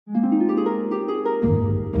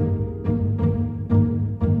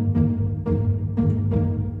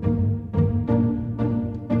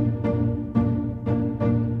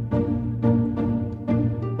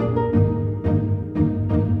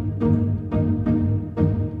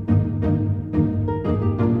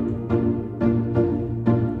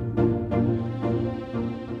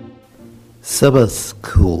Sabbath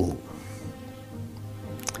School.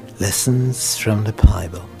 Lessons from the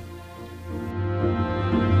Bible.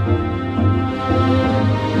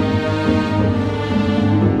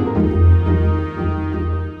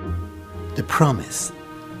 The promise,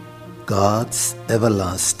 God's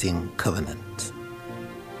everlasting covenant.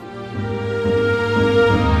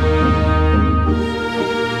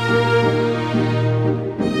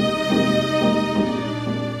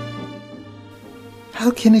 How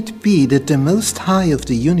can it be that the Most High of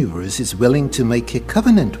the universe is willing to make a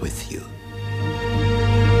covenant with you?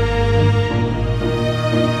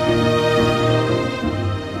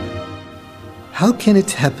 How can it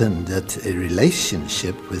happen that a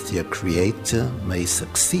relationship with your Creator may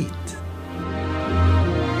succeed?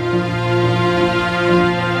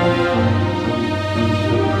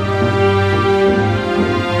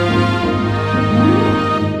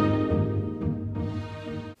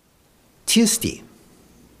 Tuesday.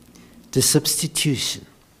 The substitution.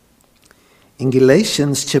 In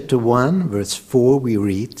Galatians chapter 1, verse 4, we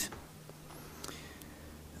read,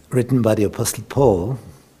 written by the Apostle Paul,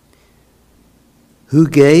 who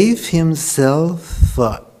gave himself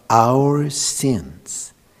for our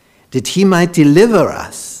sins, that he might deliver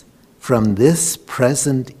us from this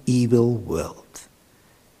present evil world,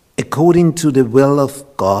 according to the will of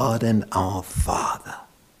God and our Father.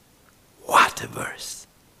 What a verse!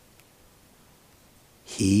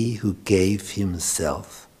 He who gave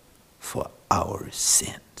himself for our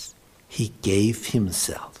sins. He gave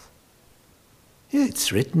himself. Yeah,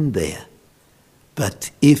 it's written there.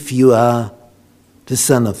 But if you are the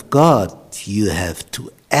Son of God, you have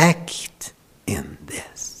to act in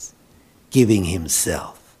this, giving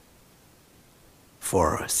himself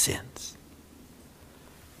for our sins.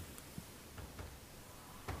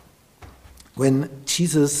 When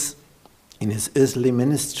Jesus, in his earthly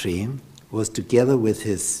ministry, was together with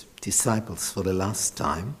his disciples for the last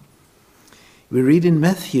time, we read in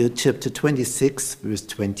Matthew chapter 26, verse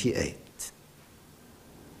 28.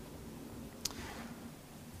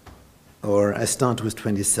 Or I start with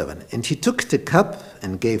 27. And he took the cup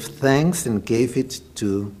and gave thanks and gave it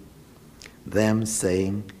to them,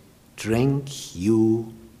 saying, drink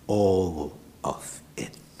you all of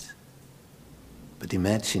it. But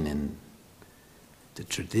imagine, in the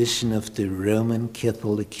tradition of the Roman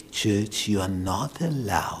Catholic Church, you are not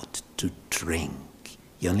allowed to drink.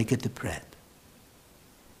 You only get the bread.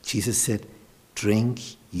 Jesus said, drink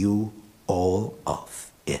you all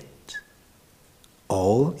of it.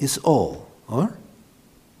 All is all, or?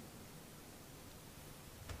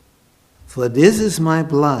 For this is my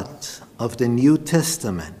blood of the New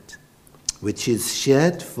Testament, which is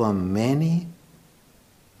shed for many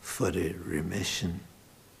for the remission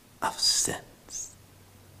of sin.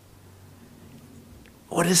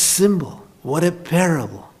 What a symbol, what a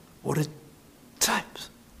parable, what a type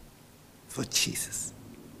for Jesus.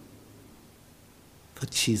 For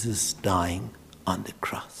Jesus dying on the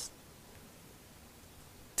cross,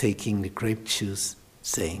 taking the grape juice,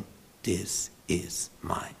 saying, this is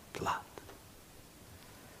my blood.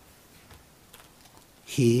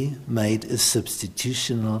 He made a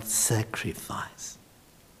substitutional sacrifice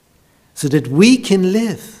so that we can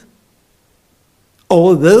live.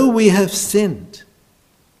 Although we have sinned,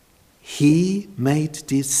 he made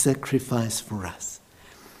this sacrifice for us.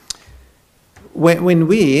 When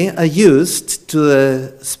we are used to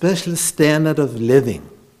a special standard of living,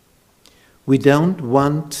 we don't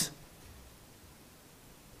want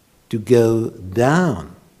to go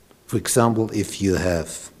down. For example, if you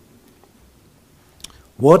have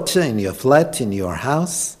water in your flat, in your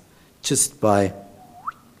house, just by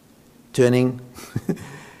turning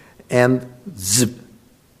and zip,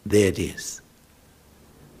 there it is.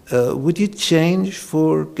 Would you change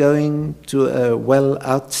for going to a well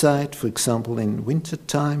outside, for example, in winter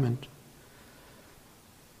time, and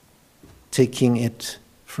taking it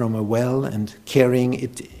from a well and carrying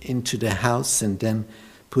it into the house and then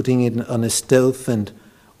putting it on a stove and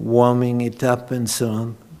warming it up and so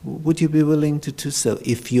on? Would you be willing to do so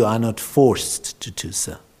if you are not forced to do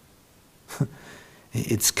so?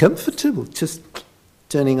 It's comfortable, just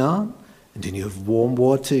turning on. And then you have warm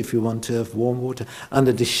water if you want to have warm water.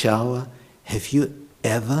 Under the shower, have you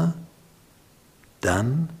ever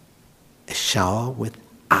done a shower with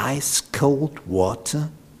ice cold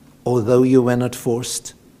water, although you were not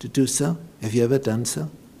forced to do so? Have you ever done so?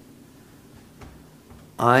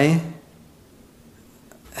 I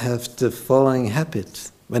have the following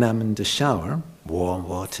habit. When I'm in the shower, warm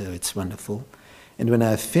water, it's wonderful. And when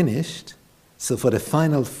I've finished, so for the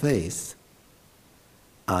final phase,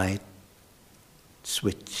 I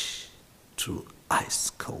switch to ice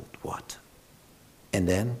cold water. And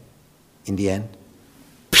then, in the end,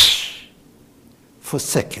 for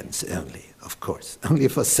seconds only, of course, only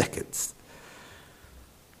for seconds.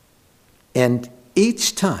 And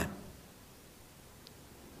each time,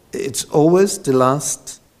 it's always the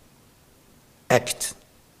last act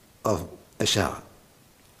of a shower,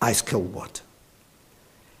 ice cold water.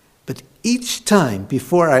 But each time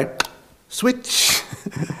before I switch,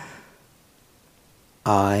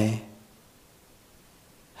 I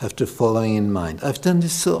have the following in mind. I've done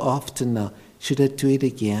this so often now. Should I do it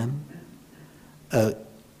again?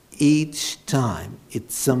 Each time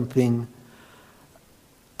it's something,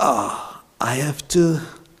 I have to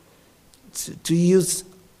use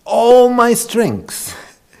all my strength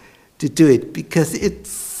to do it, because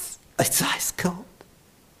it's ice cold.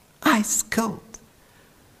 Ice cold.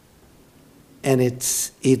 And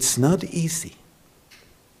it's not easy.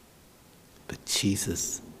 But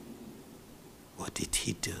Jesus, what did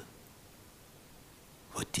he do?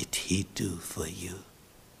 What did he do for you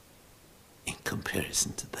in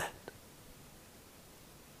comparison to that?